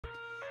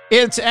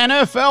It's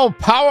NFL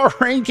Power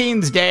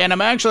Rankings Day, and I'm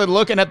actually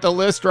looking at the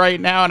list right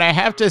now, and I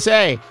have to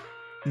say,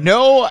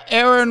 no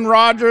Aaron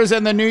Rodgers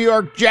and the New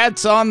York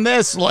Jets on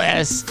this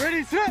list.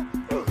 Ready, set.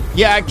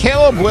 Yeah,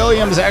 Caleb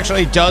Williams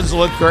actually does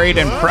look great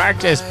in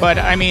practice, but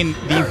I mean,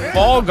 the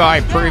Fall Guy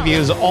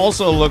previews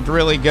also looked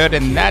really good,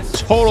 and that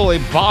totally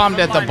bombed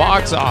at the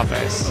box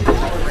office.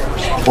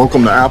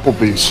 Welcome to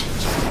Applebee's.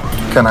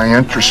 Can I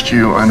interest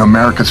you in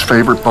America's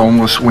favorite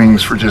boneless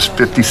wings for just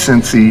 50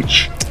 cents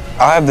each?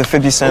 I have the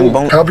 50-cent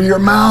bone. Cover your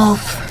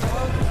mouth.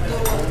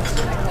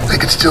 They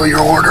could steal your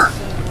order.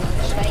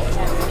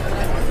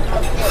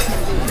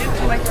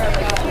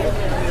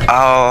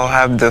 I'll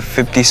have the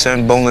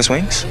 50-cent boneless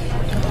wings.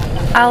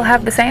 I'll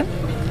have the same.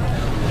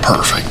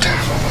 Perfect.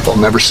 They'll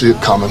never see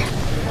it coming.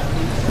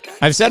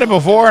 I've said it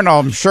before, and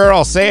I'm sure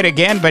I'll say it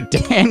again, but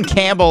Dan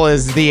Campbell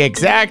is the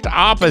exact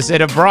opposite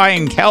of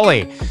Brian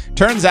Kelly.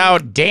 Turns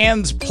out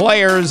Dan's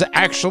players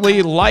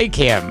actually like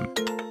him.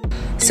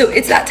 So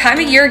it's that time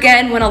of year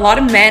again when a lot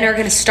of men are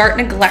going to start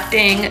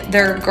neglecting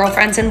their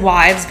girlfriends and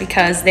wives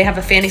because they have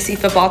a fantasy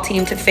football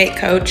team to fake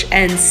coach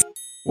and...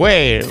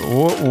 Wait,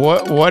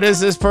 what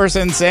is this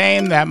person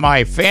saying? That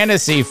my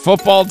fantasy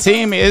football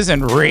team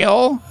isn't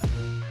real?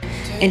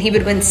 And he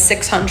would win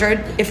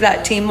 600 if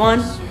that team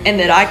won, and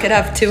that I could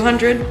have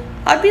 200.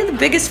 I'd be the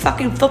biggest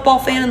fucking football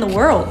fan in the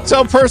world.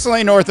 So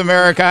personally, North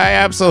America, I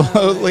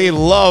absolutely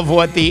love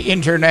what the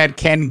internet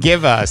can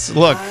give us.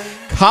 Look,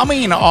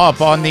 coming up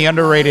on the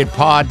Underrated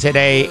Pod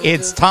today,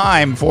 it's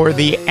time for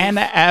the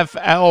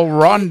NFL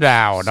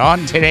Rundown.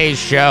 On today's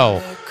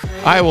show,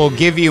 I will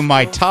give you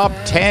my top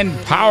 10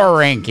 power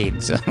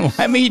rankings.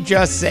 Let me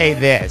just say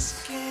this.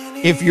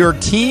 If your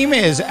team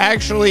is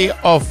actually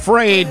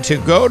afraid to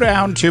go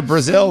down to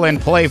Brazil and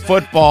play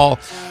football,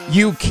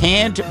 you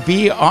can't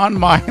be on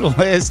my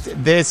list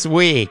this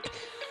week.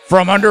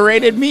 From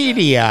Underrated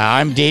Media,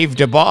 I'm Dave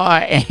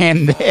DeBaugh,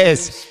 and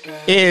this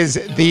is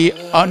the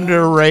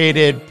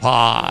Underrated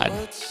Pod.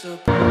 This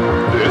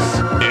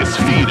is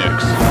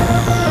Phoenix.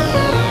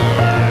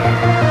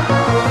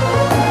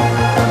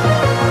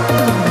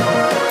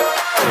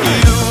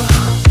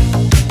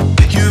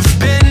 You've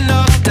been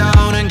knocked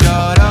down and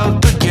got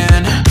up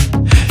again.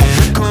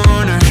 In a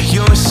corner,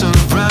 you're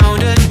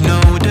surrounded,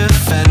 no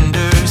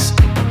defenders.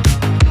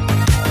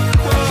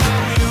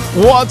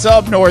 What's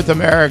up, North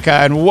America,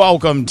 and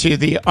welcome to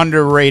the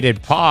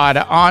Underrated Pod.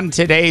 On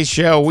today's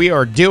show, we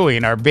are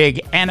doing our big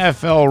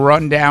NFL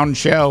rundown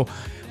show,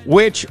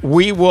 which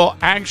we will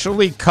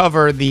actually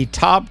cover the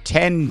top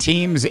 10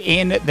 teams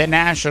in the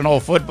National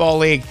Football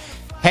League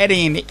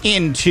heading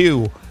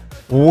into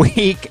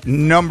week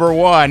number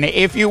 1,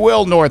 if you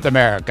will, North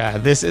America.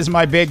 This is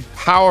my big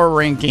power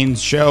rankings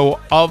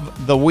show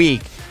of the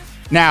week.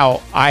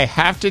 Now, I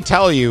have to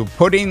tell you,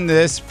 putting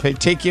this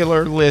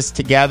particular list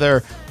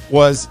together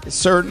was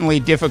certainly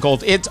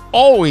difficult. It's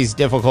always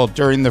difficult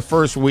during the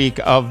first week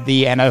of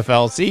the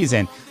NFL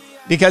season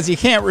because you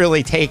can't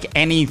really take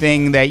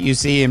anything that you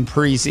see in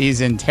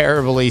preseason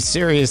terribly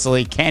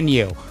seriously, can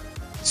you?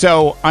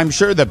 So I'm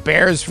sure the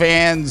Bears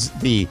fans,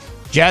 the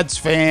Jets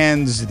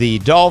fans, the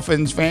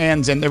Dolphins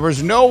fans, and there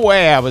was no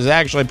way I was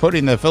actually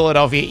putting the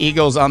Philadelphia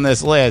Eagles on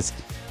this list.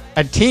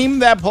 A team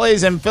that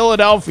plays in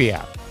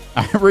Philadelphia.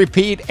 I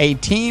repeat, a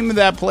team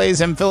that plays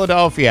in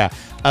Philadelphia,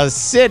 a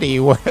city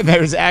where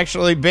there's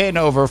actually been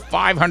over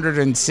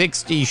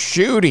 560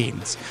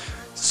 shootings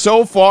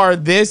so far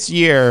this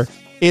year,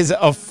 is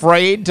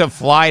afraid to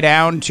fly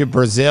down to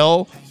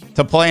Brazil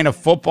to play in a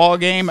football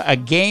game, a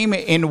game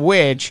in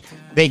which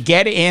they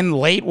get in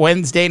late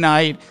Wednesday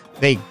night,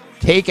 they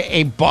take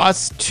a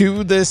bus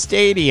to the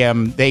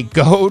stadium, they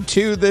go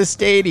to the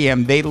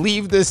stadium, they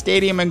leave the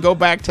stadium and go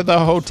back to the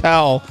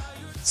hotel,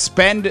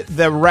 spend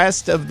the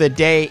rest of the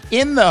day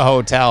in the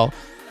hotel,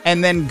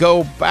 and then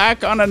go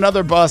back on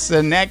another bus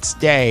the next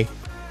day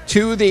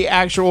to the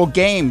actual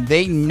game.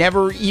 They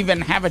never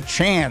even have a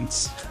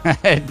chance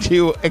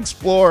to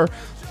explore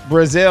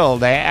Brazil.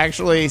 They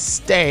actually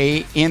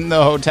stay in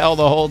the hotel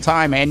the whole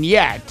time, and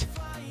yet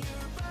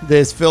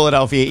this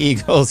Philadelphia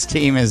Eagles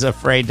team is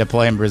afraid to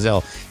play in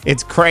Brazil.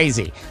 It's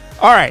crazy.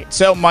 All right,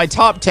 so my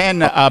top 10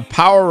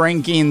 power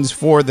rankings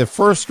for the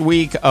first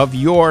week of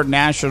your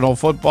National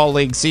Football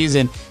League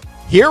season.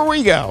 Here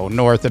we go,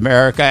 North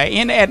America.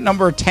 In at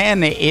number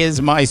 10 is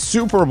my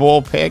Super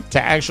Bowl pick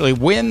to actually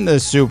win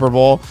the Super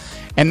Bowl,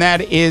 and that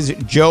is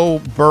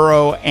Joe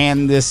Burrow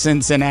and the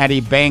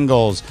Cincinnati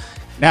Bengals.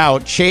 Now,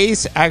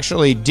 Chase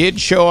actually did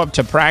show up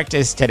to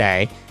practice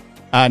today.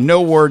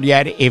 No word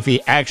yet if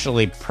he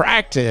actually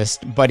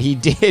practiced, but he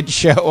did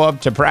show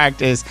up to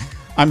practice.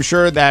 I'm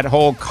sure that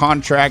whole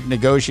contract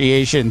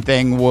negotiation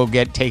thing will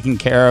get taken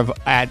care of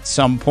at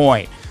some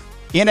point.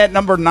 In at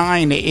number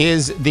 9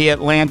 is the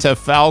Atlanta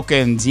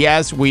Falcons.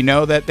 Yes, we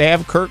know that they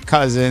have Kirk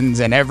Cousins,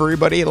 and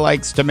everybody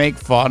likes to make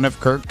fun of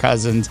Kirk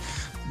Cousins.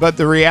 But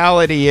the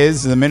reality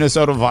is the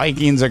Minnesota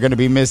Vikings are going to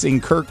be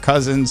missing Kirk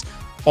Cousins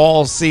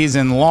all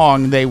season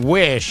long. They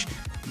wish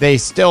they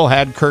still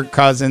had Kirk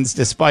Cousins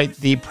despite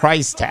the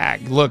price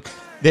tag. Look,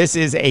 this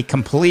is a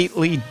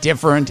completely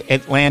different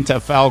Atlanta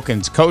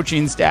Falcons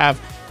coaching staff,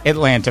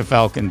 Atlanta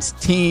Falcons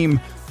team.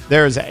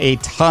 There's a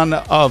ton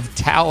of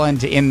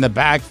talent in the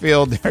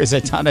backfield. There's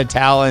a ton of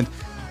talent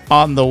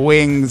on the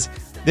wings.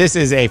 This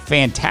is a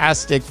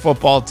fantastic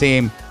football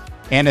team.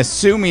 And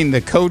assuming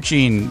the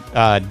coaching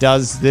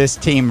does this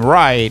team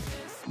right,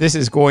 this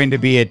is going to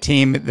be a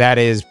team that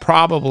is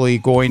probably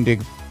going to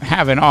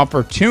have an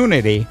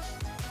opportunity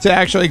to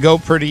actually go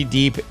pretty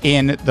deep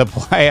in the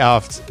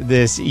playoffs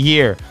this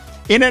year.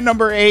 In at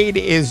number 8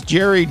 is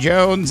Jerry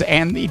Jones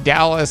and the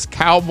Dallas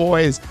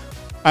Cowboys.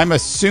 I'm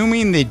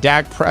assuming the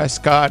Dak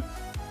Prescott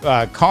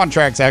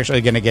contract's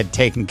actually going to get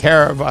taken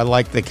care of. I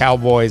like the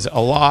Cowboys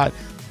a lot.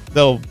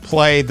 They'll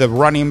play the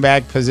running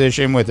back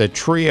position with a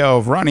trio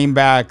of running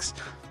backs.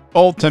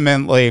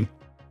 Ultimately,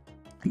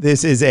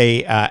 this is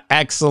a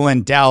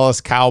excellent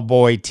Dallas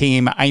Cowboy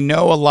team. I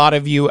know a lot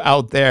of you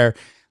out there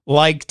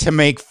like to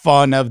make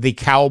fun of the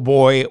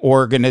Cowboy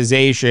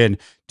organization.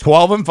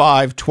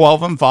 12-5,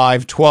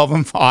 12-5,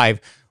 12-5.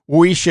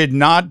 We should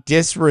not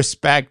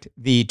disrespect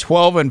the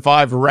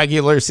 12-5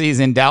 regular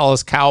season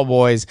Dallas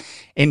Cowboys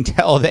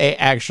until they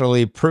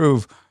actually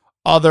prove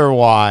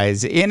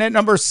otherwise. In at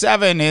number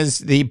 7 is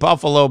the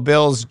Buffalo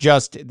Bills.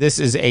 This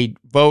is a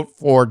vote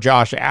for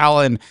Josh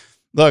Allen.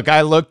 Look,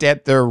 I looked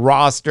at their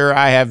roster.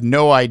 I have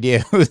no idea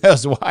who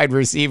those wide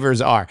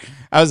receivers are.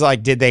 I was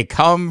like, did they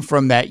come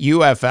from that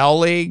UFL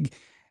league?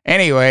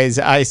 Anyways,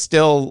 I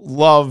still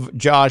love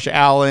Josh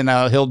Allen.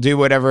 He'll do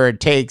whatever it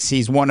takes.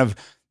 He's one of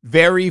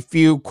very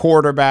few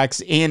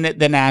quarterbacks in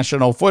the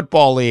National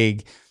Football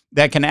League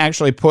that can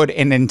actually put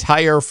an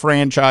entire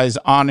franchise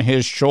on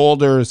his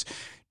shoulders.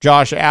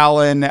 Josh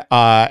Allen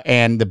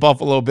and the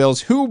Buffalo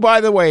Bills, who,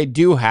 by the way,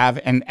 do have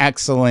an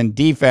excellent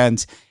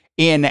defense,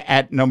 in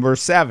at number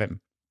 7.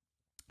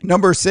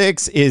 Number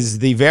 6 is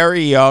the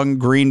very young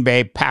Green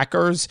Bay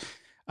Packers.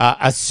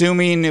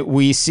 Assuming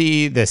we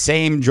see the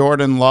same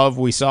Jordan Love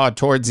we saw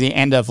towards the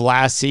end of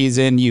last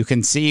season, you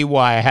can see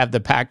why I have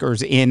the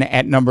Packers in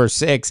at number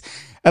 6,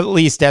 at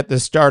least at the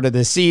start of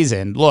the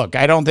season. Look,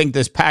 I don't think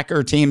this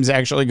Packer team's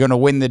actually going to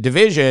win the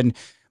division,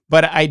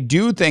 but I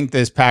do think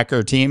this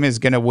Packer team is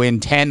going to win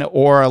 10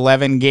 or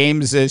 11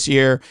 games this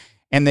year,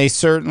 and they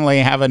certainly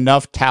have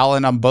enough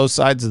talent on both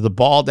sides of the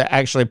ball to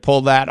actually pull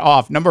that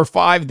off. Number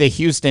 5, the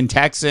Houston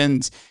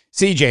Texans,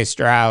 CJ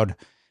Stroud.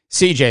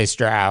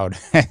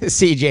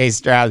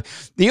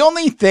 The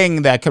only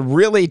thing that could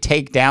really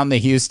take down the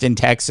Houston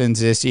Texans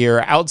this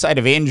year, outside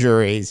of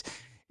injuries,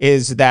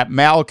 is that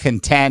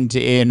malcontent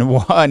in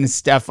one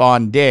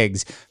Stephon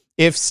Diggs.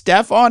 If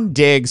Stephon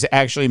Diggs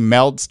actually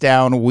melts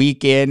down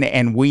week in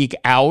and week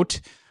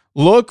out,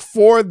 look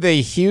for the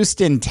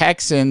Houston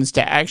Texans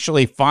to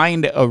actually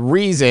find a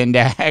reason to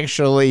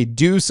actually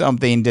do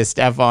something to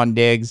Stephon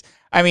Diggs.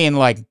 I mean,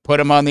 like, put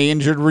him on the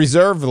injured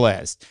reserve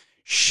list.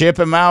 Ship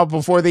him out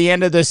before the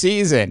end of the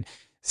season.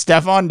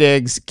 Stephon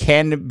Diggs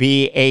can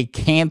be a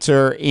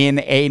cancer in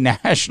a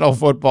National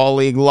Football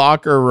League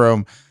locker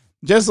room.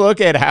 Just look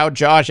at how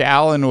Josh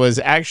Allen was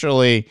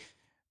actually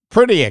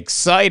pretty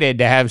excited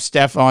to have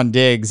Stephon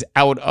Diggs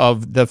out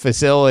of the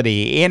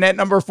facility. In at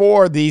number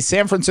 4, the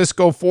San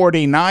Francisco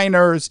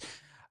 49ers.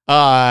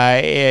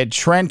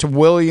 Trent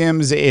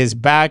Williams is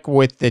back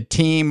with the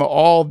team.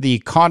 All the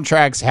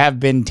contracts have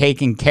been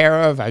taken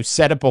care of. I've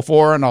said it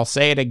before and I'll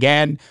say it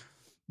again.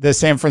 The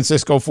San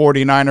Francisco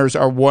 49ers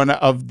are one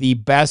of the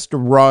best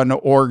run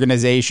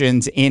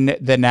organizations in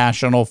the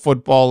National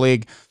Football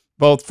League,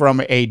 both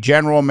from a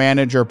general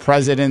manager,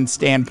 president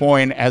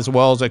standpoint, as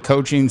well as a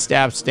coaching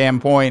staff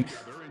standpoint.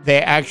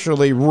 They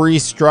actually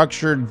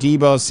restructured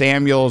Deebo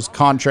Samuel's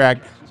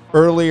contract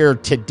earlier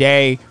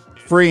today,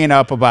 freeing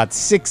up about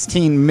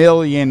 $16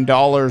 million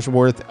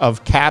worth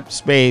of cap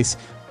space.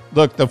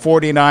 Look, the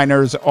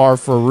 49ers are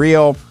for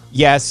real.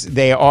 Yes,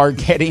 they are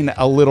getting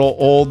a little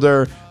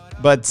older,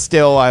 but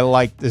still, I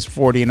like this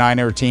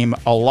 49er team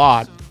a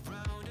lot.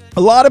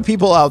 A lot of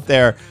people out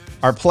there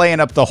are playing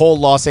up the whole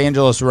Los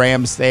Angeles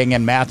Rams thing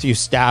and Matthew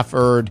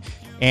Stafford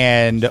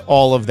and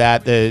all of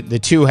that, the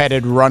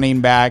two-headed running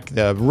back,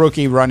 the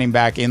rookie running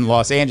back in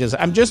Los Angeles.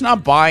 I'm just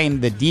not buying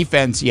the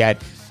defense yet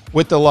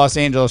with the Los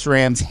Angeles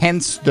Rams,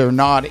 hence they're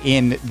not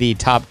in the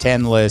top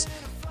 10 list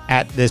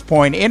at this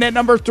point. In at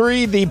number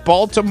 3, the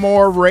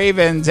Baltimore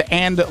Ravens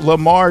and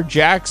Lamar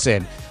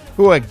Jackson,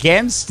 who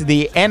against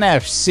the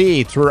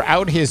NFC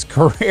throughout his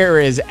career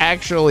is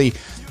actually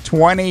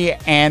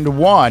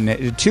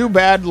 20-1. Too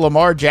bad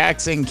Lamar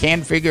Jackson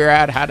can't figure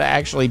out how to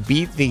actually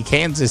beat the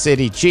Kansas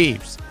City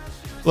Chiefs.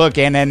 Look,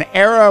 in an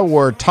era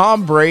where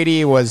Tom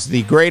Brady was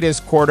the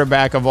greatest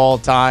quarterback of all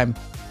time,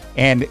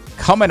 and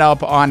coming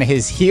up on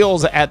his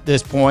heels at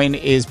this point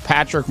is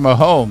Patrick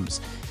Mahomes.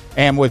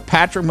 And with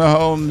Patrick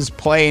Mahomes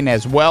playing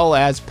as well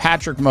as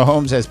Patrick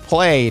Mahomes has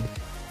played,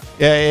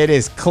 it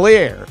is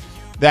clear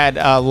that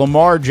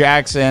Lamar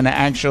Jackson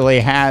actually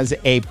has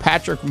a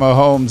Patrick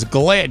Mahomes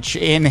glitch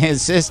in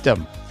his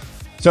system.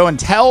 So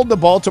until the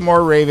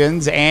Baltimore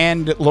Ravens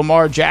and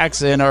Lamar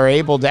Jackson are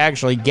able to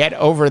actually get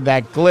over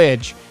that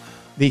glitch,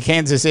 the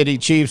Kansas City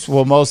Chiefs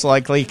will most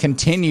likely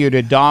continue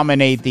to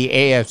dominate the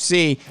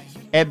AFC,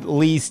 at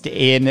least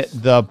in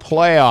the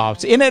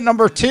playoffs. In at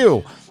number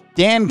 2,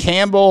 Dan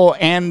Campbell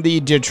and the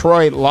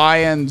Detroit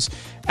Lions.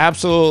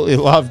 Absolutely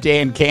love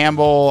Dan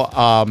Campbell.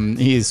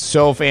 He's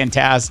so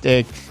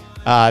fantastic.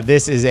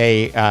 This is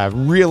a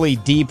really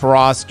deep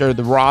roster.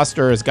 The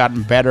roster has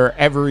gotten better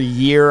every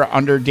year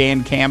under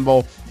Dan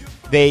Campbell.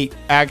 They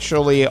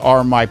actually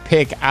are my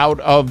pick out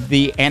of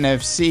the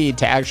NFC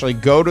to actually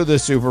go to the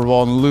Super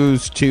Bowl and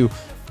lose to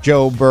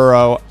Joe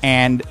Burrow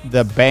and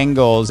the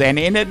Bengals. And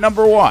in at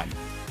number one,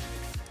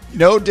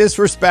 no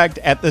disrespect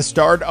at the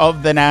start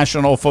of the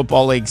National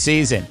Football League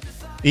season.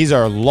 These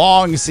are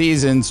long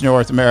seasons,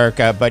 North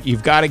America, but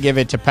you've got to give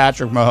it to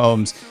Patrick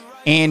Mahomes,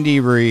 Andy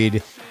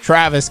Reid,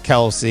 Travis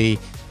Kelce,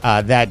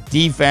 that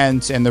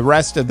defense, and the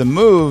rest of the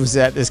moves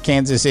that this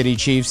Kansas City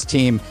Chiefs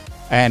team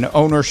and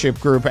ownership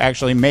group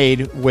actually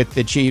made with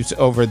the Chiefs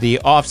over the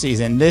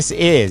offseason. This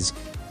is,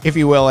 if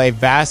you will, a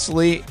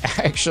vastly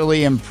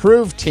actually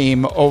improved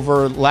team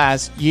over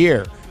last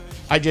year.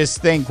 I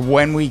just think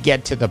when we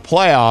get to the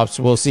playoffs,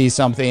 we'll see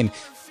something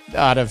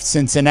out of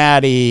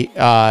Cincinnati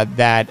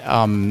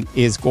that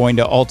is going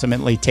to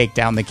ultimately take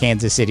down the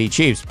Kansas City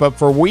Chiefs. But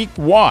for week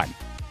one,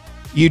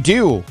 you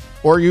do,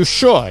 or you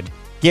should,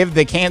 give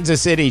the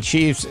Kansas City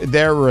Chiefs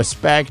their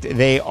respect.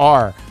 They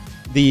are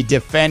the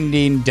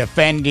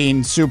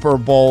defending Super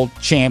Bowl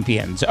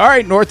champions. All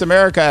right, North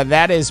America,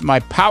 that is my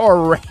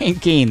power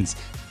rankings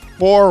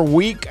for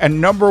week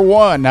number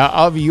one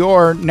of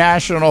your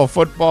National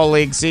Football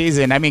League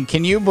season. I mean,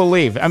 can you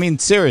believe,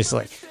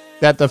 seriously,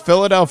 that the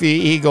Philadelphia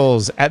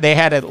Eagles, they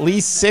had at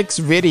least 6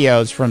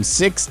 videos from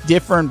 6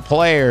 different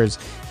players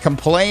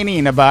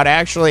complaining about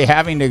actually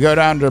having to go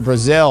down to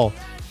Brazil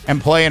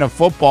and play in a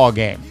football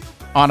game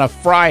on a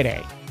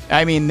Friday.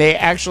 I mean, they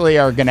actually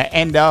are going to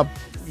end up,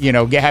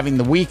 having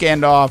the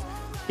weekend off.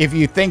 If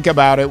you think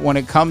about it, when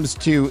it comes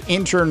to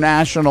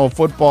international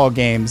football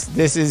games,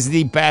 this is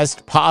the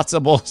best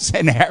possible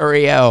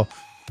scenario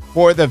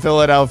for the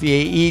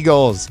Philadelphia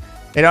Eagles.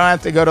 They don't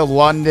have to go to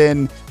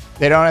London.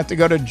 They don't have to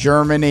go to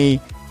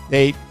Germany.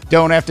 They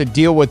don't have to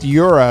deal with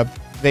Europe.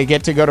 They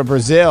get to go to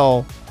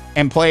Brazil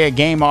and play a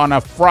game on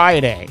a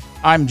Friday.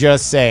 I'm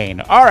just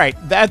saying. All right,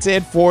 that's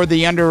it for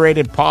the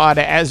Underrated Pod.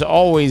 As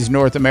always,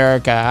 North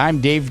America,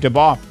 I'm Dave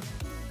DeBoff,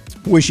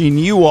 wishing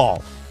you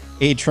all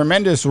a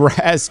tremendous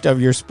rest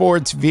of your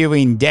sports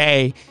viewing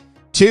day.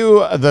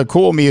 To the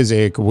cool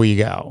music we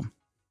go.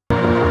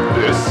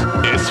 This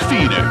is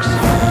Phoenix.